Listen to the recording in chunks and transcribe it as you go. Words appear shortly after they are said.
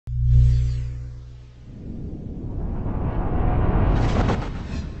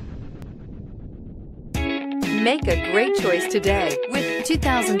Make a great choice today with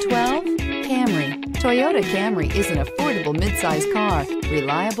 2012 Camry. Toyota Camry is an affordable midsize car,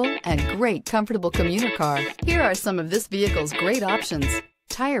 reliable and great comfortable commuter car. Here are some of this vehicle's great options: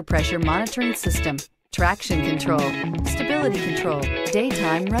 tire pressure monitoring system, traction control, stability control,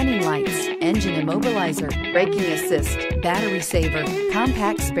 daytime running lights, engine immobilizer, braking assist, battery saver,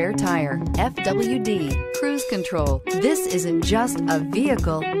 compact spare tire, FWD, cruise control. This isn't just a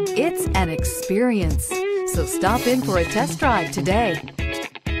vehicle, it's an experience. So stop in for a test drive today.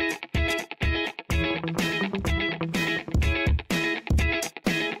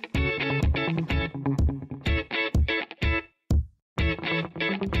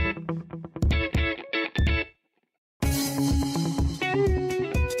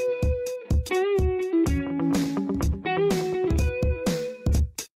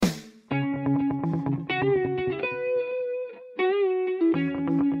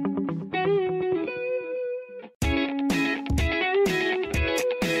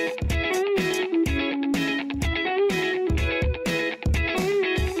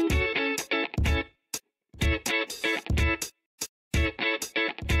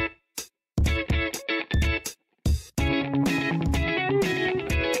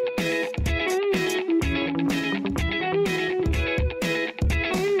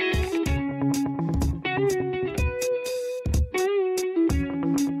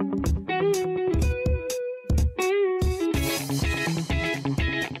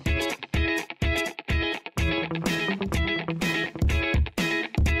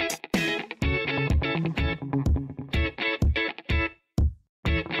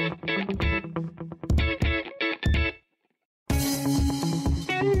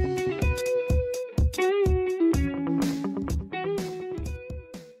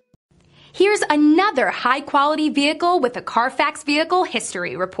 Here's another high-quality vehicle with a Carfax Vehicle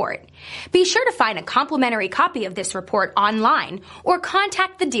History Report. Be sure to find a complimentary copy of this report online or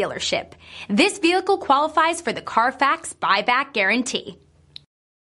contact the dealership. This vehicle qualifies for the Carfax Buyback Guarantee.